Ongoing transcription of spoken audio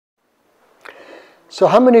So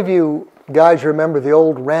how many of you guys remember the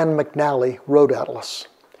old Rand McNally road atlas?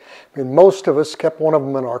 I mean, most of us kept one of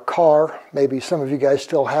them in our car. Maybe some of you guys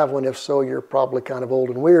still have one. If so, you're probably kind of old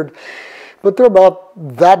and weird. But they're about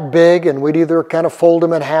that big, and we'd either kind of fold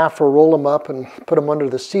them in half or roll them up and put them under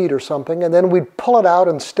the seat or something. And then we'd pull it out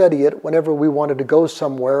and study it whenever we wanted to go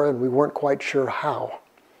somewhere and we weren't quite sure how.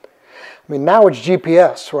 I mean, now it's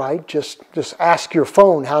GPS, right? Just ask your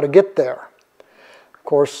phone how to get there. Of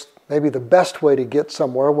course, maybe the best way to get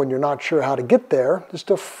somewhere when you're not sure how to get there is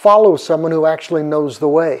to follow someone who actually knows the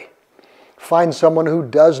way. Find someone who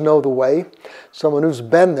does know the way, someone who's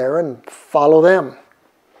been there, and follow them,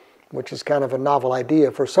 which is kind of a novel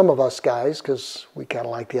idea for some of us guys because we kind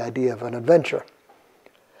of like the idea of an adventure.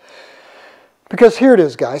 Because here it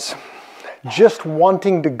is, guys. Just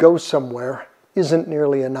wanting to go somewhere isn't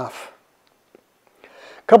nearly enough.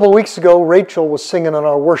 A couple of weeks ago, Rachel was singing on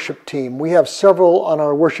our worship team. We have several on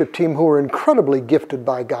our worship team who are incredibly gifted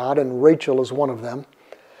by God, and Rachel is one of them.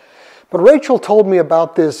 But Rachel told me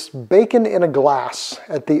about this bacon in a glass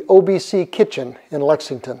at the OBC Kitchen in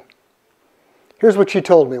Lexington. Here's what she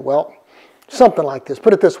told me. Well, something like this.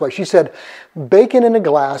 Put it this way. She said, bacon in a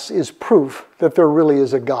glass is proof that there really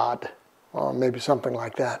is a God. Or maybe something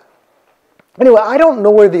like that. Anyway, I don't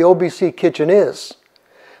know where the OBC Kitchen is,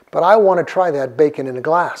 but I want to try that bacon in a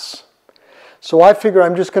glass. So I figure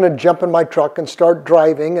I'm just going to jump in my truck and start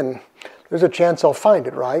driving, and there's a chance I'll find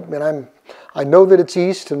it, right? I mean, I know that it's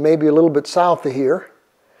east and maybe a little bit south of here,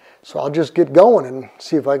 so I'll just get going and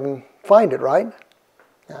see if I can find it, right?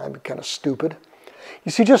 That'd be kind of stupid.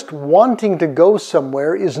 You see, just wanting to go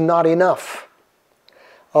somewhere is not enough.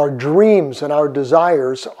 Our dreams and our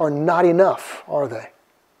desires are not enough, are they?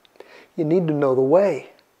 You need to know the way.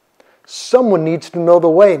 Someone needs to know the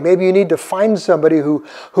way. Maybe you need to find somebody who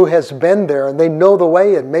has been there and they know the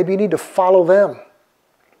way, and maybe you need to follow them.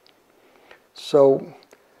 So,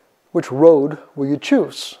 which road will you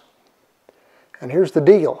choose? And here's the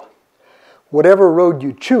deal. Whatever road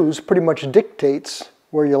you choose pretty much dictates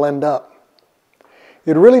where you'll end up.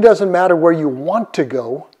 It really doesn't matter where you want to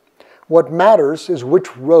go. What matters is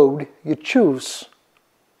which road you choose.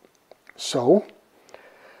 So,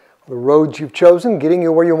 the roads you've chosen getting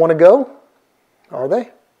you where you want to go? Are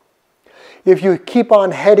they? If you keep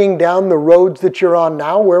on heading down the roads that you're on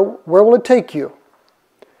now, where will it take you?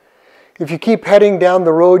 If you keep heading down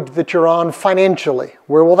the road that you're on financially,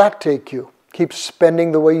 where will that take you? Keep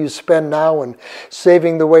spending the way you spend now and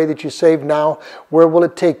saving the way that you save now, where will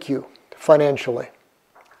it take you financially?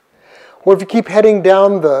 Or if you keep heading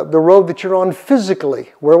down the road that you're on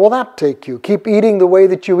physically, where will that take you? Keep eating the way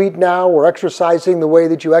that you eat now, or exercising the way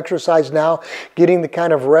that you exercise now, getting the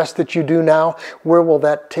kind of rest that you do now, where will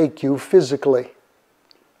that take you physically?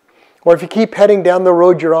 Or if you keep heading down the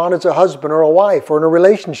road you're on as a husband or a wife or in a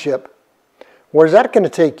relationship, where's that going to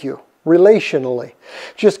take you relationally?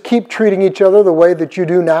 Just keep treating each other the way that you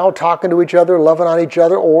do now, talking to each other, loving on each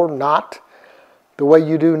other, or not the way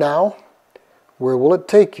you do now, where will it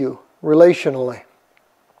take you relationally?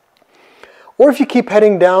 Or if you keep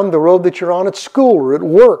heading down the road that you're on at school or at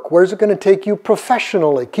work, where's it going to take you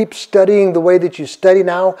professionally? Keep studying the way that you study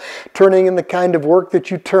now, turning in the kind of work that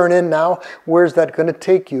you turn in now, where's that going to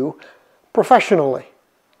take you professionally?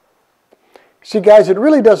 See, guys, it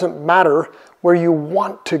really doesn't matter where you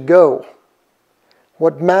want to go.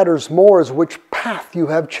 What matters more is which path you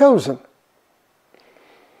have chosen.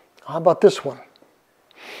 How about this one?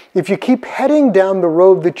 If you keep heading down the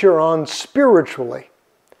road that you're on spiritually,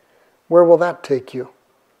 where will that take you?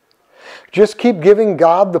 Just keep giving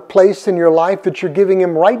God the place in your life that you're giving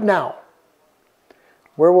Him right now.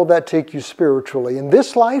 Where will that take you spiritually? In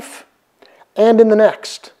this life and in the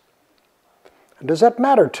next? And does that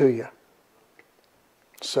matter to you?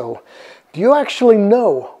 So, do you actually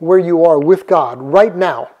know where you are with God right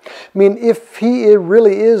now? I mean, if He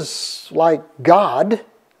really is like God,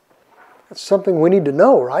 that's something we need to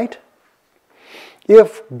know, right?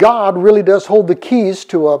 If God really does hold the keys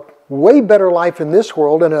to a way better life in this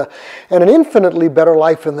world and an infinitely better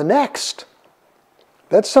life in the next,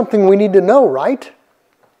 that's something we need to know, right?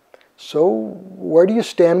 So, where do you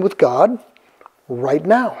stand with God right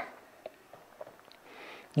now?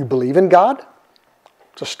 You believe in God?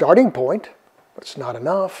 It's a starting point, but it's not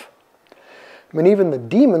enough. I mean, even the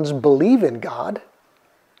demons believe in God.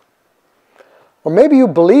 Or maybe you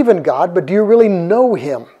believe in God, but do you really know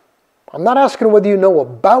Him? I'm not asking whether you know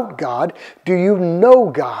about God. Do you know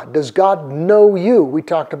God? Does God know you? We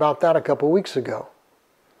talked about that a couple weeks ago.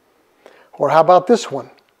 Or how about this one?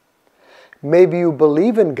 Maybe you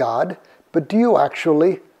believe in God, but do you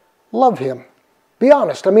actually love Him? Be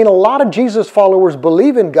honest. I mean, a lot of Jesus followers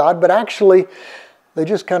believe in God, but actually they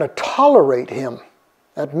just kind of tolerate Him.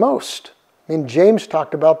 at most. I mean, James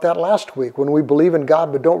talked about that last week, when we believe in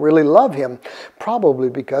God but don't really love Him, probably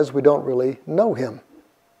because we don't really know Him.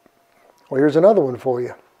 Well, here's another one for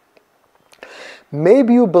you.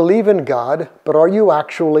 Maybe you believe in God, but are you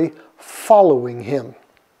actually following Him?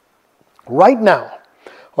 Right now,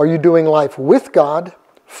 are you doing life with God,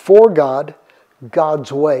 for God,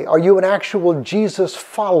 God's way? Are you an actual Jesus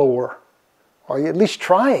follower? Are you at least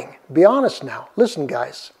trying? Be honest now. Listen,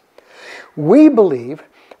 guys. We believe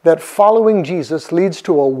that following Jesus leads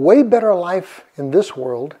to a way better life in this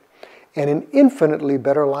world and an infinitely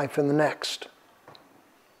better life in the next.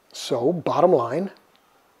 So, bottom line,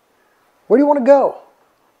 where do you want to go?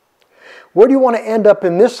 Where do you want to end up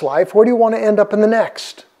in this life? Where do you want to end up in the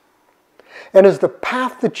next? And is the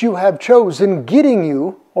path that you have chosen getting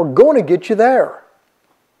you or going to get you there?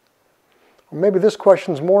 Or maybe this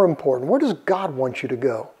question's more important. Where does God want you to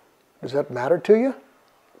go? Does that matter to you?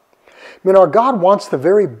 I mean, our God wants the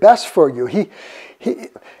very best for you.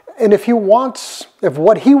 And if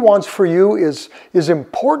what He wants for you is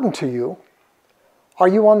important to you, are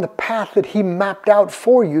you on the path that He mapped out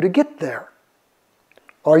for you to get there?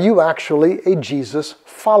 Are you actually a Jesus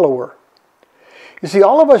follower? You see,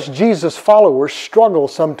 all of us Jesus followers struggle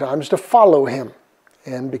sometimes to follow Him.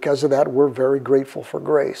 And because of that, we're very grateful for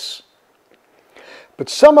grace. But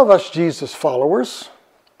some of us Jesus followers,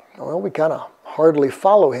 well, we kind of hardly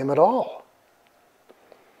follow Him at all.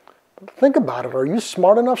 But think about it. Are you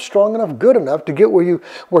smart enough, strong enough, good enough to get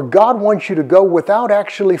where God wants you to go without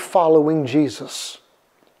actually following Jesus?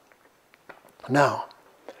 Now,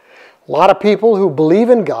 a lot of people who believe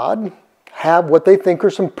in God have what they think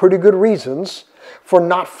are some pretty good reasons for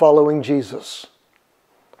not following Jesus.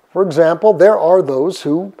 For example, there are those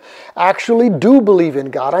who actually do believe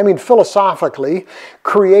in God. I mean, philosophically,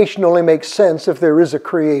 creation only makes sense if there is a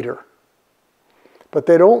creator. But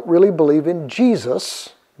they don't really believe in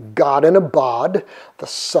Jesus, God in a bod, the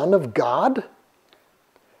Son of God.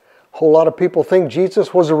 A whole lot of people think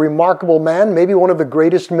Jesus was a remarkable man, maybe one of the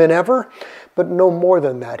greatest men ever, but no more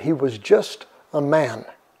than that. He was just a man.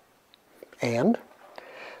 And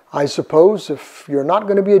I suppose if you're not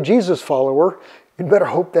going to be a Jesus follower, you'd better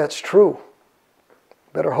hope that's true.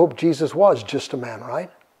 Better hope Jesus was just a man, right?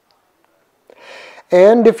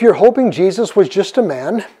 And if you're hoping Jesus was just a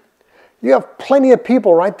man, you have plenty of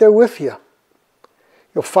people right there with you.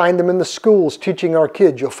 You'll find them in the schools teaching our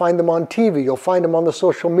kids. You'll find them on TV. You'll find them on the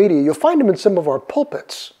social media. You'll find them in some of our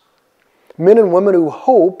pulpits. Men and women who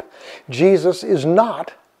hope Jesus is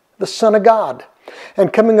not the Son of God,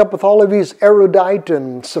 and coming up with all of these erudite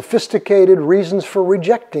and sophisticated reasons for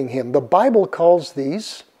rejecting Him. The Bible calls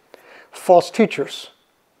these false teachers.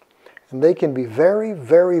 And they can be very,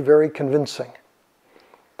 very, very convincing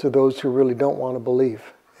to those who really don't want to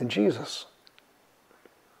believe in Jesus.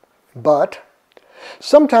 But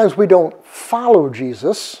sometimes we don't follow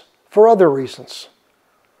Jesus for other reasons.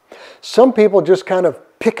 Some people just kind of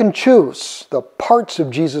pick and choose the parts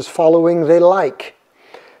of Jesus following they like,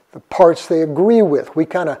 the parts they agree with. We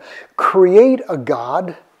kind of create a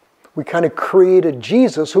God, we kind of create a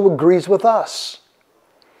Jesus who agrees with us.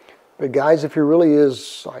 But guys, if He really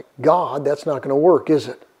is like God, that's not going to work, is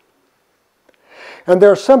it? And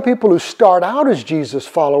there are some people who start out as Jesus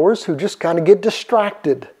followers who just kind of get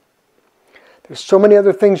distracted. There's so many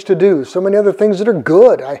other things to do, so many other things that are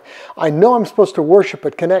good. I know I'm supposed to worship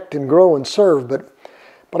and connect and grow and serve, but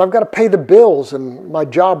I've got to pay the bills, and my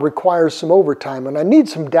job requires some overtime, and I need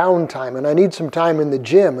some downtime, and I need some time in the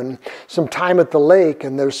gym, and some time at the lake,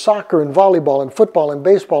 and there's soccer and volleyball and football and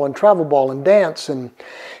baseball and travel ball and dance, and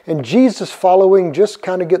Jesus following just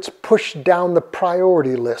kind of gets pushed down the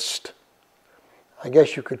priority list. I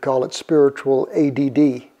guess you could call it spiritual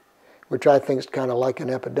ADD, which I think is kind of like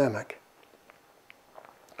an epidemic.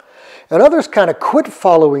 And others kind of quit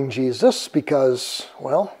following Jesus because,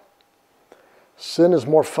 well, sin is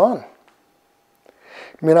more fun.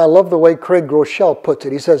 I mean, I love the way Craig Groeschel puts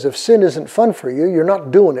it. He says, if sin isn't fun for you, you're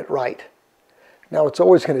not doing it right. Now, it's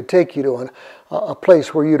always going to take you to a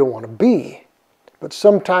place where you don't want to be. But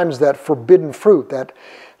sometimes that forbidden fruit, that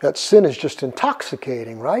sin is just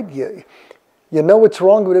intoxicating, right? You know it's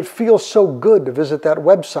wrong, but it feels so good to visit that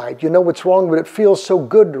website. You know it's wrong, but it feels so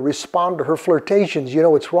good to respond to her flirtations. You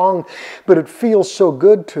know it's wrong, but it feels so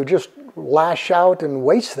good to just lash out and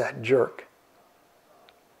waste that jerk.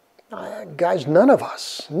 Guys, none of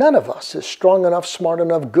us is strong enough, smart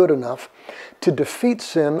enough, good enough to defeat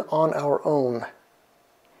sin on our own.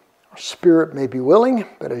 Our spirit may be willing,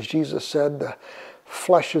 but as Jesus said, the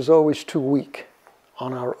flesh is always too weak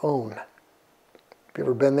on our own. Have you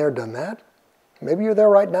ever been there, done that? Maybe you're there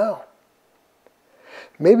right now.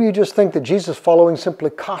 Maybe you just think that Jesus following simply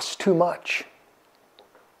costs too much.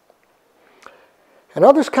 And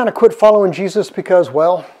others kind of quit following Jesus because,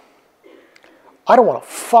 well, I don't want to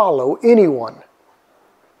follow anyone.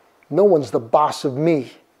 No one's the boss of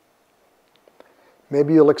me.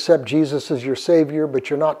 Maybe you'll accept Jesus as your Savior, but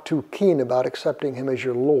you're not too keen about accepting Him as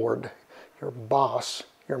your Lord, your boss,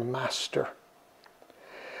 your master.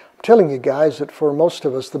 I'm telling you guys that for most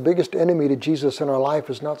of us, the biggest enemy to Jesus in our life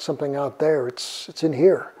is not something out there. It's in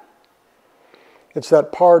here. It's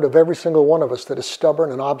that part of every single one of us that is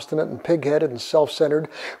stubborn and obstinate and pig-headed and self-centered.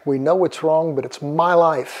 We know it's wrong, but it's my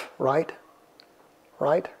life, right?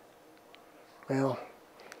 Right? Well,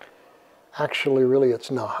 actually, really,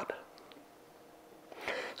 it's not.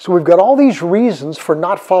 So we've got all these reasons for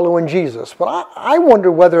not following Jesus, but I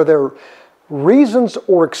wonder whether they're reasons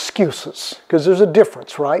or excuses, because there's a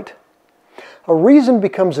difference, right? A reason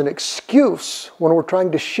becomes an excuse when we're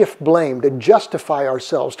trying to shift blame, to justify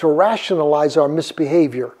ourselves, to rationalize our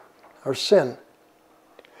misbehavior, our sin.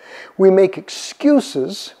 We make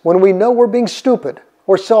excuses when we know we're being stupid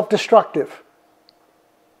or self-destructive.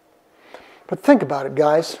 But think about it,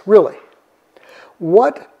 guys, really.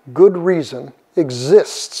 What good reason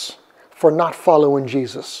exists for not following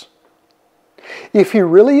Jesus? If He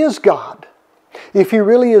really is God, if He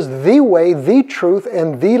really is the way, the truth,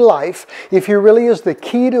 and the life, if He really is the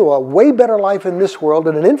key to a way better life in this world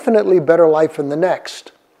and an infinitely better life in the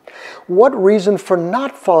next, what reason for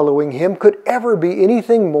not following Him could ever be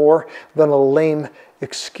anything more than a lame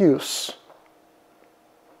excuse?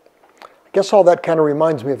 I guess all that kind of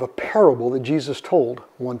reminds me of a parable that Jesus told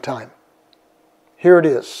one time. Here it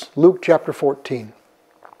is, Luke chapter 14.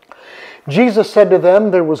 Jesus said to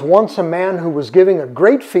them, there was once a man who was giving a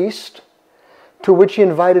great feast to which he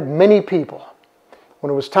invited many people.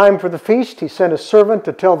 When it was time for the feast, he sent a servant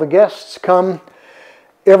to tell the guests, come,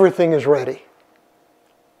 everything is ready.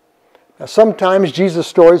 Now sometimes Jesus'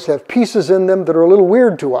 stories have pieces in them that are a little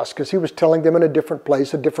weird to us because he was telling them in a different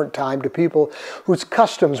place, a different time, to people whose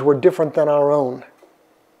customs were different than our own.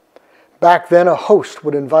 Back then, a host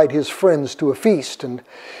would invite his friends to a feast, and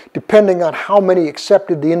depending on how many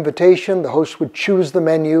accepted the invitation, the host would choose the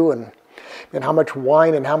menu and how much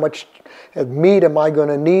wine and how much meat am I going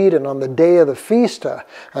to need. And on the day of the feast,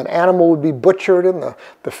 an animal would be butchered and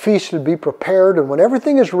the feast would be prepared. And when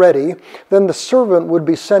everything is ready, then the servant would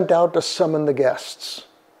be sent out to summon the guests.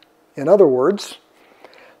 In other words,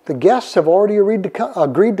 the guests have already agreed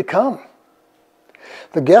to come.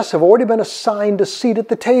 The guests have already been assigned a seat at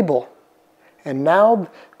the table. And now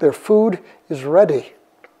their food is ready.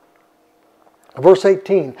 Verse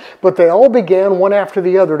 18, but they all began one after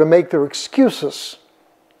the other to make their excuses.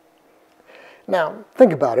 Now,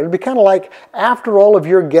 think about it. It'd be kind of like after all of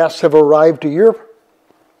your guests have arrived to your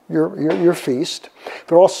feast,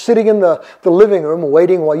 they're all sitting in the living room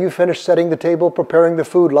waiting while you finish setting the table, preparing the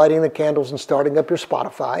food, lighting the candles, and starting up your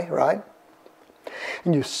Spotify, right?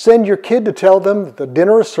 And you send your kid to tell them that the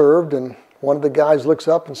dinner is served, and one of the guys looks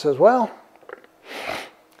up and says, well,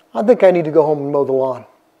 I think I need to go home and mow the lawn.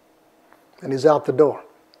 And he's out the door.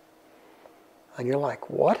 And you're like,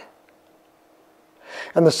 what?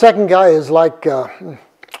 And the second guy is like, I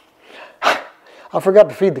forgot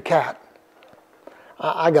to feed the cat.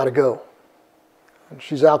 I got to go. And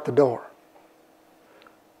she's out the door.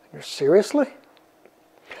 And you're seriously?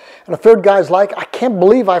 And a third guy's like, I can't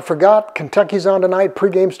believe I forgot. Kentucky's on tonight.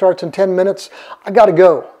 Pregame starts in 10 minutes. I got to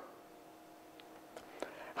go.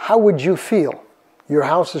 How would you feel? Your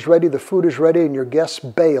house is ready, the food is ready, and your guests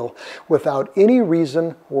bail without any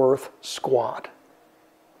reason worth squat.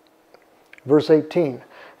 Verse 18.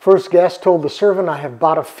 First guest told the servant, I have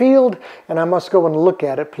bought a field and I must go and look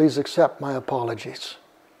at it. Please accept my apologies.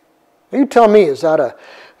 You tell me, is that a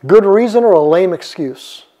good reason or a lame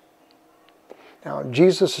excuse? Now,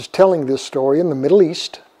 Jesus is telling this story in the Middle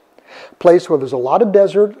East, a place where there's a lot of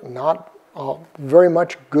desert, not very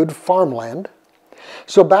much good farmland.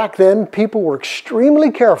 So back then, people were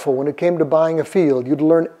extremely careful when it came to buying a field. You'd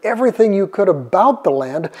learn everything you could about the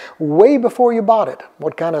land way before you bought it.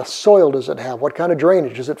 What kind of soil does it have? What kind of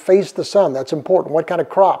drainage? Does it face the sun? That's important. What kind of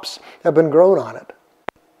crops have been grown on it?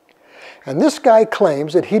 And this guy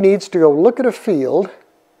claims that he needs to go look at a field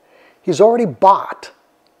he's already bought.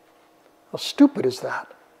 How stupid is that?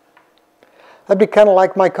 That'd be kind of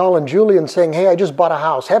like my calling Julie and saying, hey, I just bought a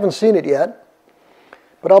house. Haven't seen it yet.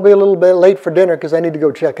 But I'll be a little bit late for dinner because I need to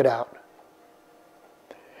go check it out.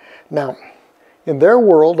 Now, in their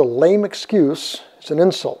world, a lame excuse is an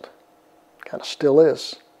insult. Kind of still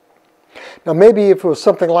is. Now, maybe if it was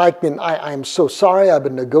something like, I'm so sorry, I've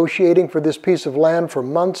been negotiating for this piece of land for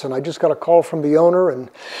months and I just got a call from the owner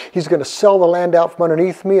and he's going to sell the land out from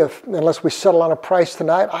underneath me unless we settle on a price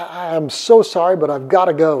tonight. I'm so sorry, but I've got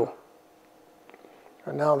to go.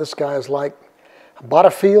 And now this guy is like, bought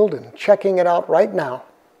a field and checking it out right now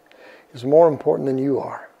is more important than you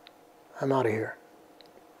are. I'm out of here.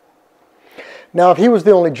 Now, if he was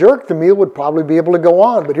the only jerk, the meal would probably be able to go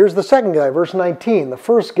on. But here's the second guy, verse 19. The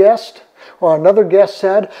first guest, or another guest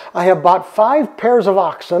said, I have bought 5 pairs of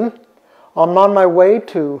oxen. I'm on my way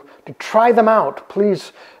to try them out.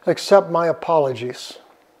 Please accept my apologies.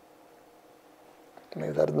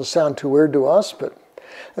 Maybe that doesn't sound too weird to us, but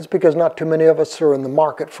that's because not too many of us are in the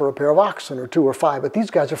market for a pair of oxen, or 2 or 5. But these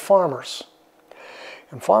guys are farmers.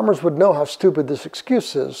 And farmers would know how stupid this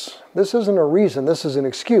excuse is. This isn't a reason, this is an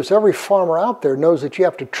excuse. Every farmer out there knows that you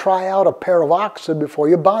have to try out a pair of oxen before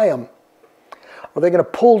you buy them. Are they going to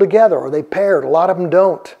pull together? Are they paired? A lot of them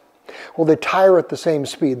don't. Will they tire at the same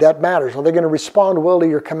speed? That matters. Are they going to respond well to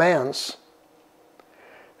your commands?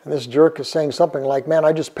 And this jerk is saying something like, man,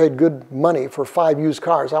 I just paid good money for 5 used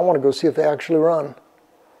cars. I want to go see if they actually run.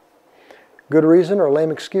 Good reason or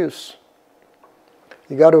lame excuse?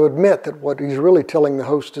 You got to admit that what he's really telling the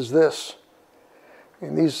host is this.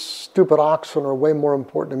 And these stupid oxen are way more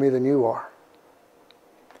important to me than you are.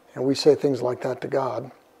 And we say things like that to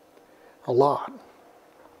God a lot.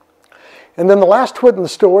 And then the last twit in the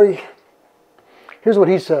story, here's what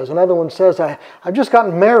he says. Another one says, I've just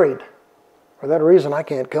gotten married. For that reason, I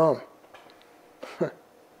can't come.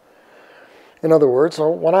 In other words,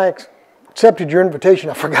 when I accepted your invitation,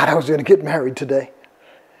 I forgot I was going to get married today.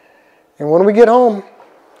 And when we get home,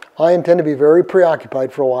 I intend to be very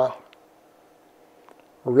preoccupied for a while.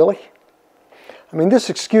 Really? I mean, this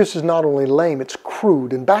excuse is not only lame, it's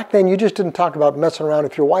crude. And back then, you just didn't talk about messing around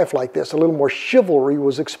with your wife like this. A little more chivalry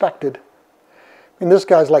was expected. And this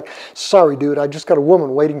guy's like, sorry, dude, I just got a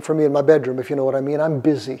woman waiting for me in my bedroom, if you know what I mean. I'm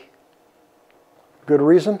busy. Good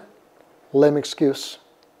reason? Lame excuse.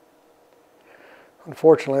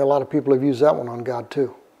 Unfortunately, a lot of people have used that one on God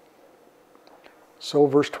too. So,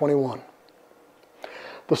 verse 21.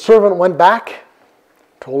 The servant went back,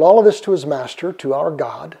 told all of this to his master, to our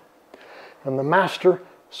God, and the master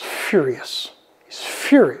is furious. He's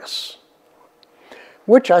furious.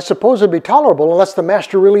 Which I suppose would be tolerable unless the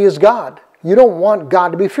master really is God. You don't want God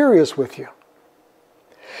to be furious with you.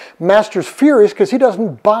 Master's furious because he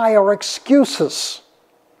doesn't buy our excuses.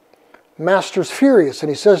 Master's furious, and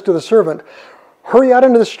he says to the servant, hurry out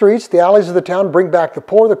into the streets, the alleys of the town, bring back the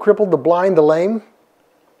poor, the crippled, the blind, the lame.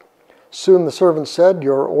 Soon the servant said,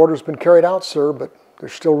 your order's been carried out, sir, but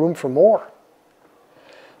there's still room for more.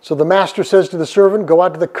 So the master says to the servant, go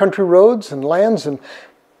out to the country roads and lands and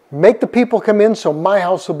make the people come in so my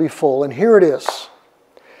house will be full. And here it is.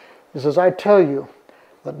 He says, I tell you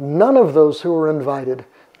that none of those who are invited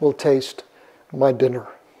will taste my dinner.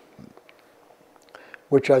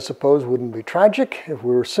 Which I suppose wouldn't be tragic if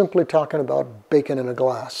we were simply talking about bacon in a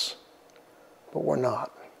glass. But we're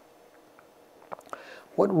not.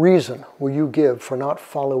 What reason will you give for not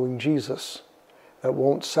following Jesus that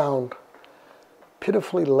won't sound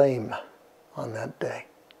pitifully lame on that day?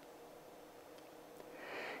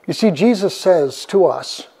 You see, Jesus says to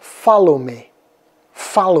us, follow me,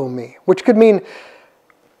 which could mean,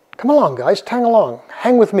 come along guys, tag along,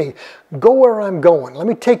 hang with me, go where I'm going, let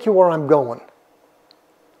me take you where I'm going.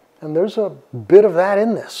 And there's a bit of that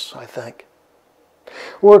in this, I think.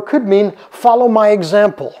 Or it could mean, follow my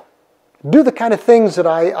example. Do the kind of things that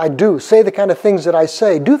I do. Say the kind of things that I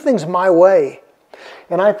say. Do things my way.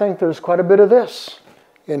 And I think there's quite a bit of this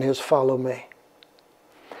in his follow me.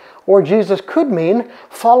 Or Jesus could mean,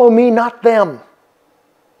 follow me, not them.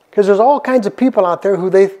 Because there's all kinds of people out there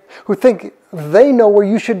who think they know where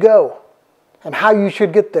you should go and how you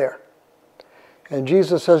should get there. And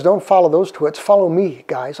Jesus says, don't follow those twits. Follow me,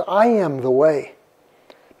 guys. I am the way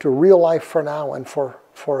to real life for now and for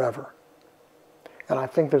forever. And I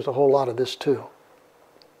think there's a whole lot of this too.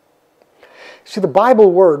 See, the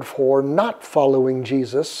Bible word for not following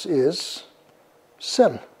Jesus is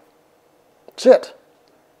sin. That's it.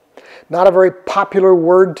 Not a very popular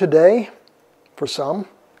word today for some.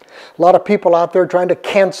 A lot of people out there trying to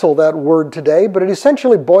cancel that word today, but it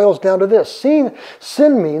essentially boils down to this.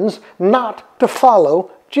 Sin means not to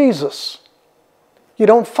follow Jesus. You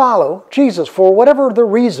don't follow Jesus for whatever the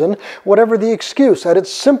reason, whatever the excuse. At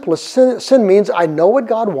its simplest, sin means I know what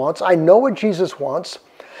God wants, I know what Jesus wants,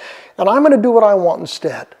 and I'm going to do what I want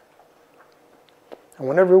instead. And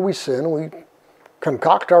whenever we sin, we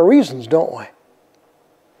concoct our reasons, don't we?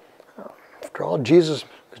 After all, Jesus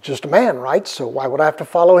is just a man, right? So why would I have to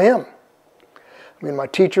follow him? I mean, my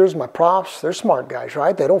teachers, my profs, they're smart guys,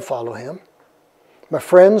 right? They don't follow him. My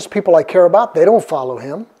friends, people I care about, they don't follow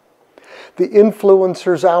him. The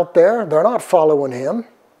influencers out there, they're not following him.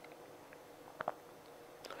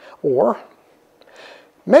 Or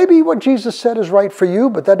Maybe what Jesus said is right for you,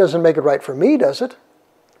 but that doesn't make it right for me, does it?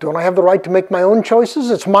 Don't I have the right to make my own choices?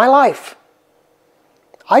 It's my life.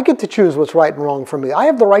 I get to choose what's right and wrong for me. I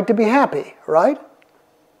have the right to be happy, right?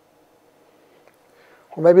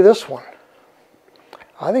 Or maybe this one.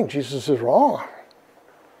 I think Jesus is wrong.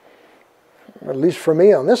 At least for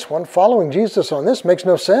me on this one, following Jesus on this makes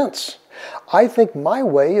no sense. I think my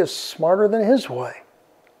way is smarter than his way.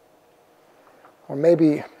 Or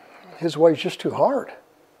maybe his way is just too hard.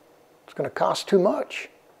 It's going to cost too much.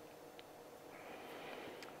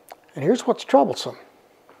 And here's what's troublesome.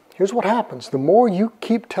 Here's what happens. The more you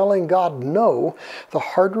keep telling God no, the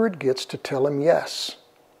harder it gets to tell him yes.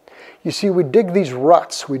 You see, we dig these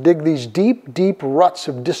ruts. We dig these deep, deep ruts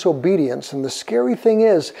of disobedience. And the scary thing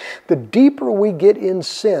is, the deeper we get in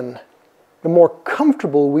sin, the more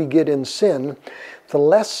comfortable we get in sin, the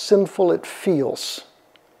less sinful it feels.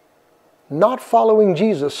 Not following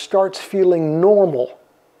Jesus starts feeling normal,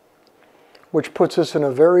 which puts us in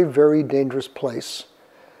a very, very dangerous place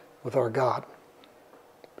with our God.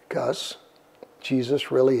 Because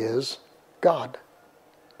Jesus really is God.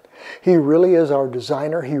 He really is our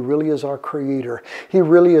designer. He really is our creator. He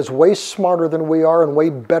really is way smarter than we are and way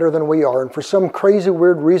better than we are. And for some crazy,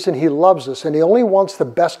 weird reason, he loves us and he only wants the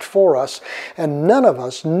best for us. And none of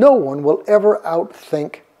us, no one will ever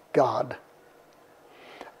outthink God.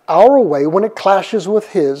 Our way, when it clashes with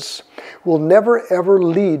his, will never ever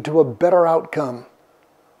lead to a better outcome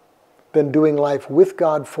than doing life with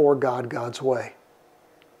God, for God, God's way.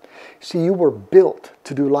 See, you were built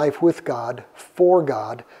to do life with God, for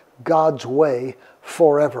God, God's way,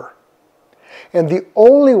 forever. And the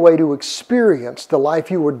only way to experience the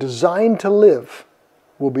life you were designed to live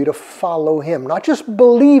will be to follow him. Not just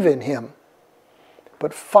believe in him,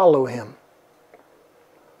 but follow him.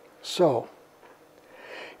 So,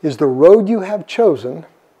 is the road you have chosen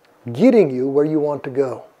getting you where you want to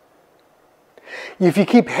go? If you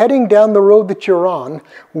keep heading down the road that you're on,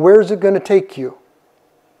 where's it going to take you?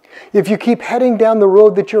 If you keep heading down the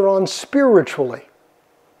road that you're on spiritually,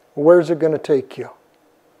 where's it going to take you?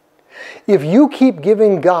 If you keep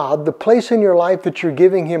giving God the place in your life that you're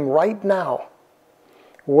giving him right now,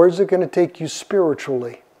 where's it going to take you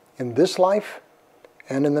spiritually in this life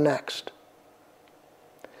and in the next?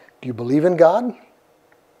 Do you believe in God?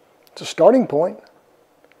 It's a starting point,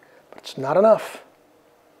 but it's not enough.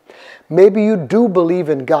 Maybe you do believe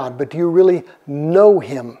in God, but do you really know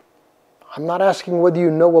him? I'm not asking whether you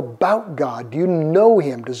know about God. Do you know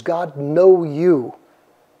him? Does God know you?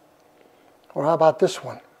 Or how about this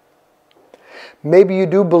one? Maybe you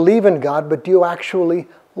do believe in God, but do you actually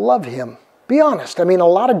love him? Be honest. I mean, a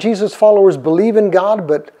lot of Jesus followers believe in God,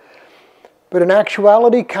 but in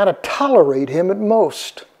actuality kind of tolerate him at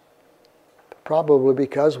most. Probably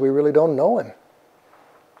because we really don't know him.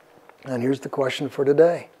 And here's the question for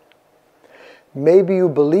today. Maybe you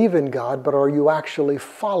believe in God, but are you actually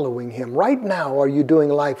following him? Right now, are you doing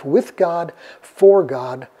life with God, for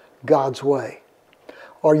God, God's way?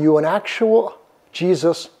 Are you an actual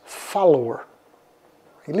Jesus follower?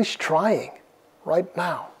 At least trying right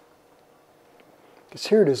now. Because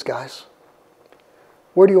here it is, guys.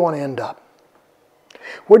 Where do you want to end up?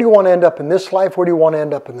 Where do you want to end up in this life? Where do you want to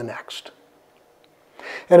end up in the next?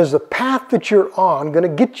 And is the path that you're on going to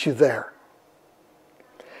get you there?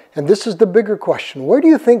 And this is the bigger question. Where do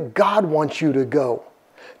you think God wants you to go?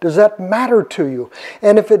 Does that matter to you?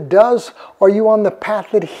 And if it does, are you on the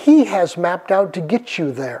path that he has mapped out to get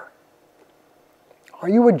you there? Are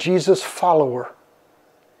you a Jesus follower?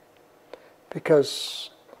 Because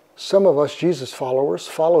some of us Jesus followers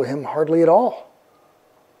follow him hardly at all.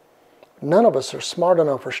 None of us are smart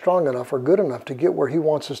enough or strong enough or good enough to get where he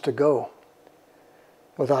wants us to go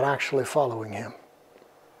without actually following him.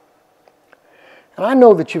 And I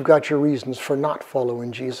know that you've got your reasons for not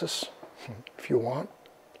following Jesus, if you want.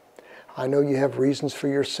 I know you have reasons for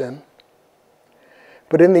your sin.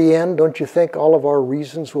 But in the end, don't you think all of our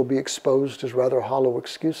reasons will be exposed as rather hollow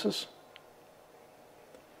excuses?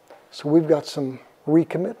 So we've got some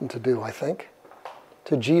recommitting to do, I think,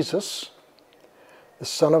 to Jesus, the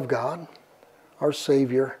Son of God, our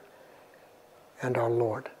Savior, and our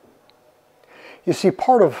Lord. You see,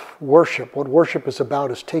 part of worship, what worship is about,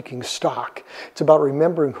 is taking stock. It's about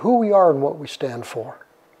remembering who we are and what we stand for.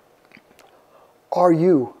 Are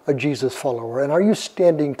you a Jesus follower? And are you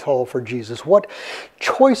standing tall for Jesus? What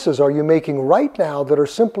choices are you making right now that are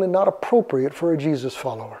simply not appropriate for a Jesus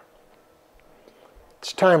follower?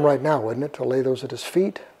 It's time right now, isn't it, to lay those at his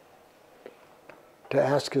feet, to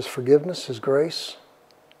ask his forgiveness, his grace,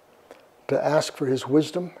 to ask for his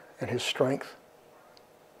wisdom and his strength,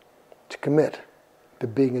 to commit to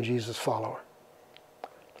being a Jesus follower.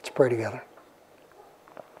 Let's pray together.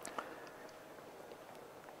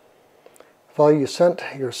 Father, you sent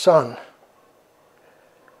your Son,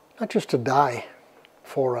 not just to die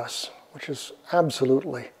for us, which is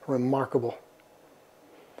absolutely remarkable,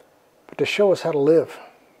 but to show us how to live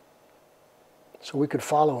so we could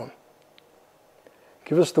follow him.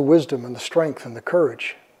 Give us the wisdom and the strength and the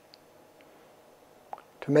courage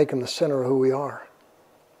to make him the center of who we are.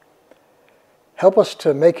 Help us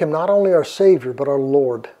to make him not only our Savior, but our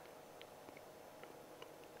Lord.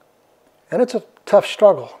 And it's a tough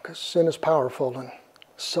struggle because sin is powerful and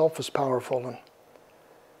self is powerful, and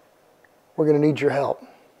we're going to need your help.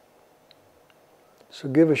 So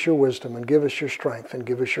give us your wisdom and give us your strength and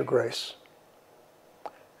give us your grace.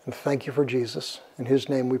 And thank you for Jesus. In his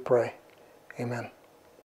name we pray. Amen.